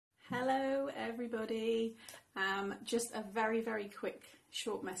Hello everybody. Just a very quick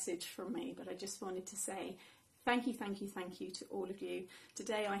short message from me, but I just wanted to say thank you to all of you.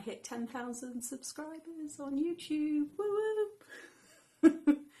 Today I hit 10,000 subscribers on YouTube. Woo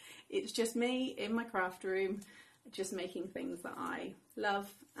woo! It's just me in my craft room, just making things that I love,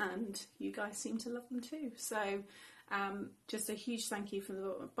 and you guys seem to love them too. So just a huge thank you from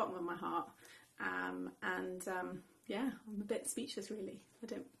the bottom of my heart. Yeah, I'm a bit speechless really. I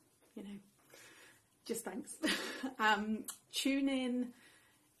don't, just thanks. Tune in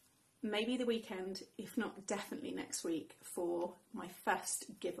maybe the weekend, if not definitely next week, for my first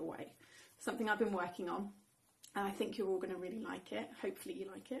giveaway. Something I've been working on, and I think you're all going to really like it. Hopefully you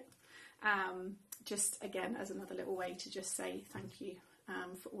like it. Just again, as another little way to just say thank you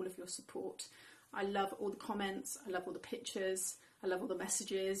for all of your support. I love all the comments, I love all the pictures, I love all the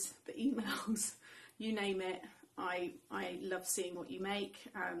messages, the emails, you name it. I love seeing what you make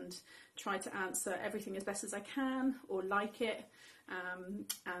and try to answer everything as best as I can or like it.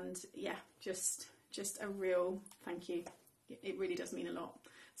 And yeah, just a real thank you. It really does mean a lot.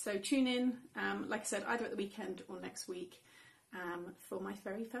 So tune in, like I said, either at the weekend or next week for my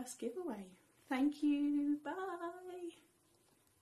very first giveaway. Thank you. Bye.